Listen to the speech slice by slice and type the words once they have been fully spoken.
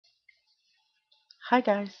Hi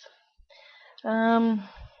guys. Um,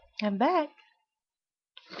 I'm back.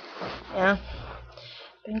 Yeah,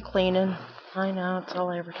 been cleaning. I know it's all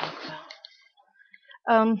I ever talk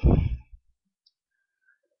about.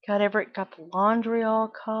 Got the laundry all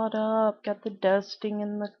caught up. Got the dusting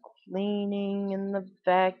and the cleaning and the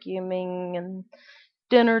vacuuming and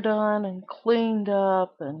dinner done and cleaned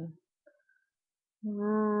up and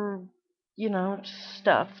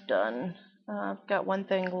stuff done. I've got one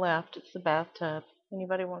thing left. It's the bathtub.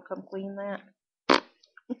 Anybody want to come clean that?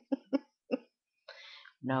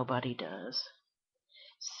 Nobody does.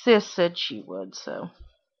 Sis said she would, so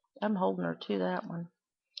I'm holding her to that one.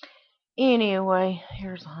 Anyway,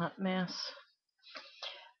 here's a hot mess.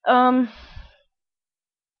 Um,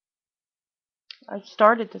 I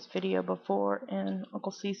started this video before, and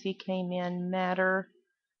Uncle CC came in madder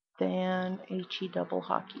than HE double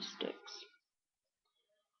hockey sticks.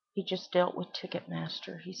 He just dealt with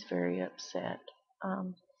Ticketmaster. He's very upset.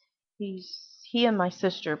 Um, he and my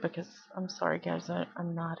sister, because I'm sorry guys,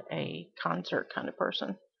 I'm not a concert kind of person.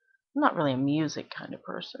 I'm not really a music kind of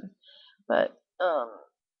person, but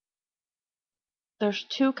there's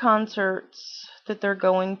two concerts that they're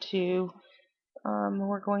going to.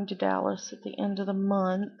 We're going to Dallas at the end of the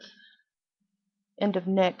month, end of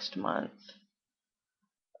next month.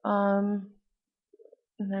 And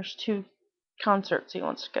there's two concerts he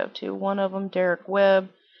wants to go to. One of them, Derek Webb,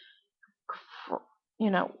 you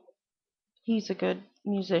know, he's a good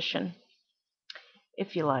musician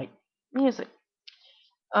if you like music.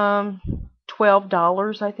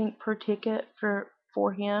 $12 I think per ticket for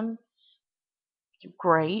him.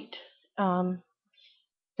 Great. Then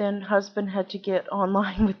husband had to get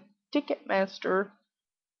online with Ticketmaster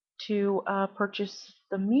to purchase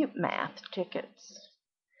the Mute Math tickets.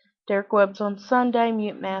 Derek Webb's on Sunday,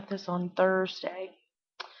 Mute Math is on Thursday,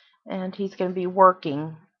 and he's going to be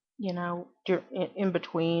working, in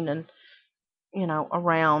between and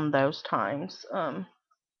around those times.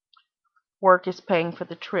 Work is paying for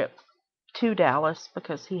the trip to Dallas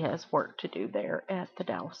because he has work to do there at the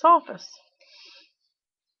Dallas office.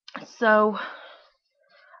 So,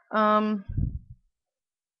 dealt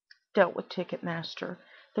with Ticketmaster.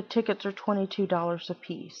 The tickets are $22 a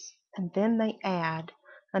piece, and then they add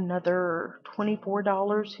another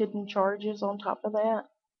 $24 hidden charges on top of that.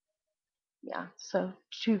 Yeah, so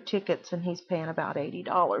two tickets, and he's paying about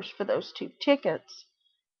 $80 for those two tickets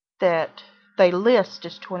that they list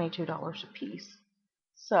as $22 a piece.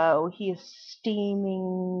 So he is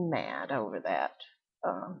steaming mad over that.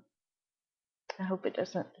 I hope it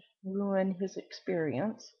doesn't ruin his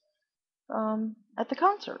experience at the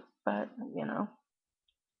concert, but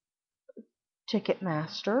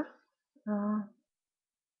Ticketmaster, uh,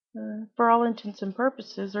 for all intents and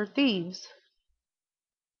purposes, are thieves.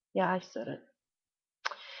 Yeah, I said it.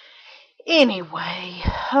 Anyway,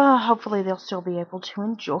 hopefully they'll still be able to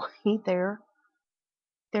enjoy their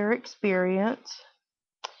experience.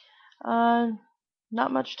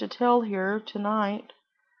 Not much to tell here tonight.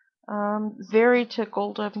 Very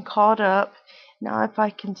tickled. I'm caught up. Now, if I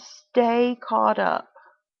can stay caught up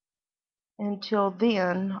until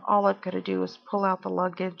then, all I've got to do is pull out the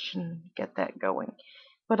luggage and get that going.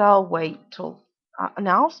 But I'll wait till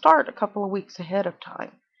now. I'll start a couple of weeks ahead of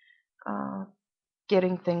time,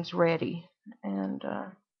 getting things ready, and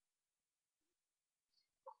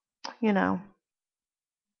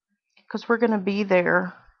because we're going to be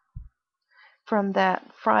there from that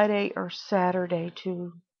Friday or Saturday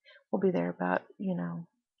to, we'll be there about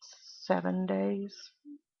 7 days.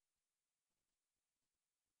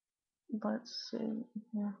 Let's see.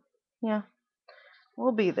 Yeah,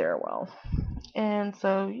 we'll be there a while, and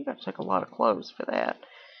so you got to take a lot of clothes for that.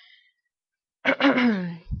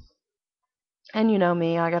 And you know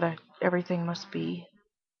me, everything must be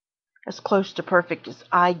as close to perfect as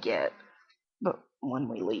I get, but when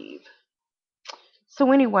we leave.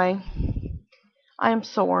 So anyway, I am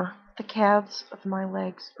sore. The calves of my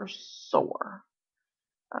legs are sore.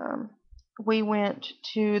 We went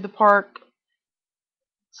to the park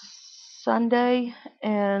Sunday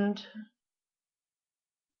and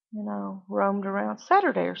roamed around.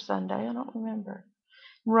 Saturday or Sunday, I don't remember.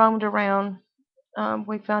 Roamed around.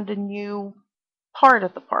 We found a new part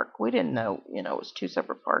of the park. We didn't know, it was two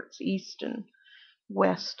separate parts, east and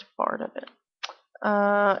west part of it.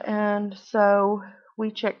 And so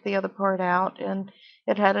we checked the other part out, and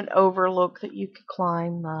it had an overlook that you could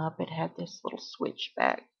climb up. It had this little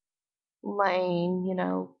switchback lane,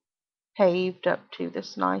 paved up to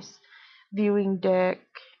this nice viewing deck,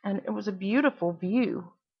 and it was a beautiful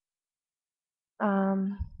view.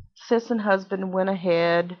 Sis and husband went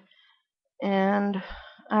ahead, and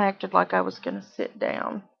I acted like I was going to sit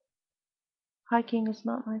down. Hiking is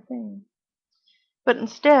not my thing. But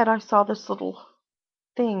instead, I saw this little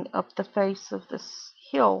thing up the face of this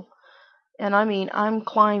hill. And I mean, I'm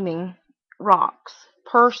climbing rocks,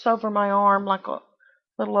 purse over my arm like a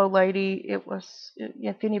little old lady. It was,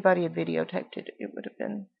 if anybody had videotaped it, it would have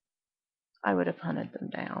been, I would have hunted them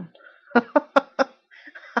down.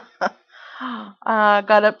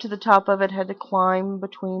 Got up to the top of it, had to climb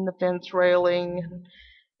between the fence railing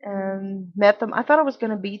and met them. I thought I was going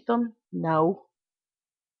to beat them. No.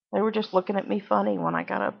 They were just looking at me funny when I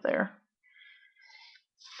got up there.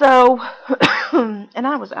 So, and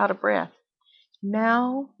I was out of breath.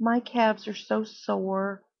 Now my calves are so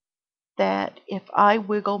sore that if I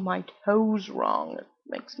wiggle my toes wrong, it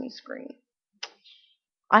makes me scream.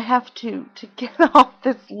 I have to get off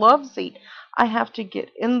this love seat. I have to get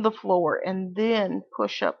in the floor and then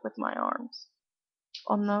push up with my arms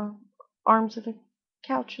on the arms of the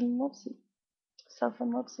couch and love seat, sofa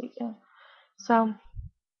and love seat. Yeah. So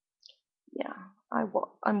yeah,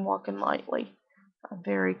 I'm walking lightly. I'm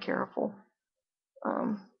very careful.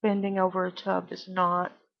 Bending over a tub is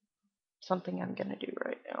not something I'm gonna do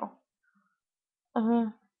right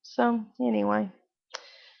now. So anyway,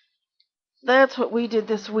 that's what we did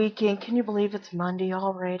this weekend. Can you believe it's Monday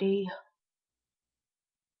already?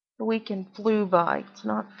 The weekend flew by. It's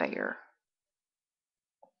not fair.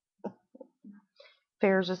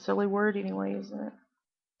 Fair is a silly word anyway, isn't it?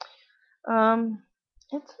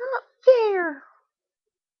 It's not fair.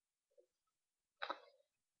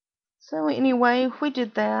 So anyway, we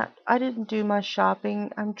did that. I didn't do my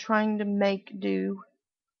shopping. I'm trying to make do.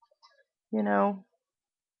 You know,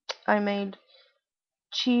 I made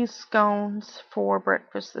cheese scones for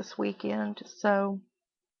breakfast this weekend, so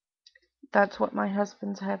that's what my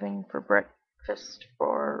husband's having for breakfast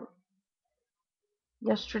for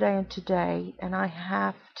yesterday and today, and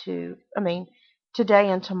today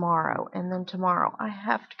and tomorrow, and then tomorrow I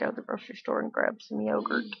have to go to the grocery store and grab some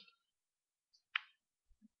yogurt.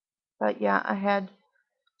 But yeah, I had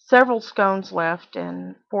several scones left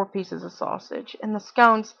and 4 pieces of sausage. And the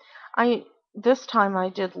scones, this time I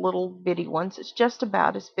did little bitty ones. It's just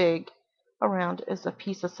about as big around as a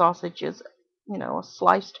piece of sausage is, a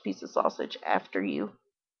sliced piece of sausage after you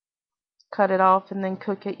cut it off and then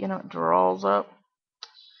cook it, it draws up.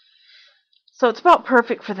 So it's about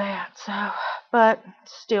perfect for that. So, but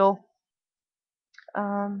still,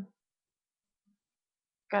 got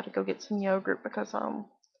to go get some yogurt because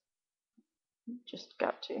just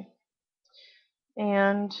got to.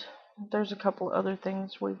 And there's a couple other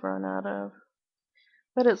things we've run out of.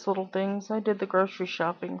 But it's little things. I did the grocery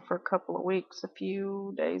shopping for a couple of weeks, a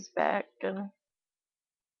few days back, and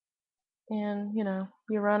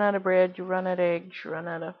you run out of bread, you run out of eggs, you run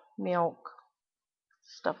out of milk,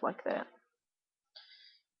 stuff like that.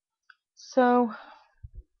 So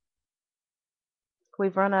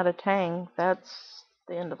we've run out of Tang. That's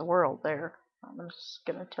the end of the world there. I'm just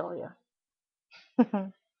gonna tell you.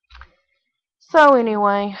 So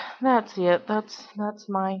anyway, that's it. That's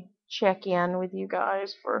my check-in with you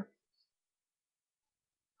guys for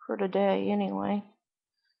today anyway.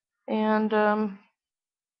 And I'll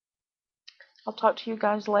talk to you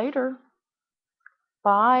guys later.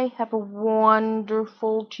 Bye. Have a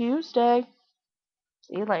wonderful Tuesday.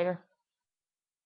 See you later.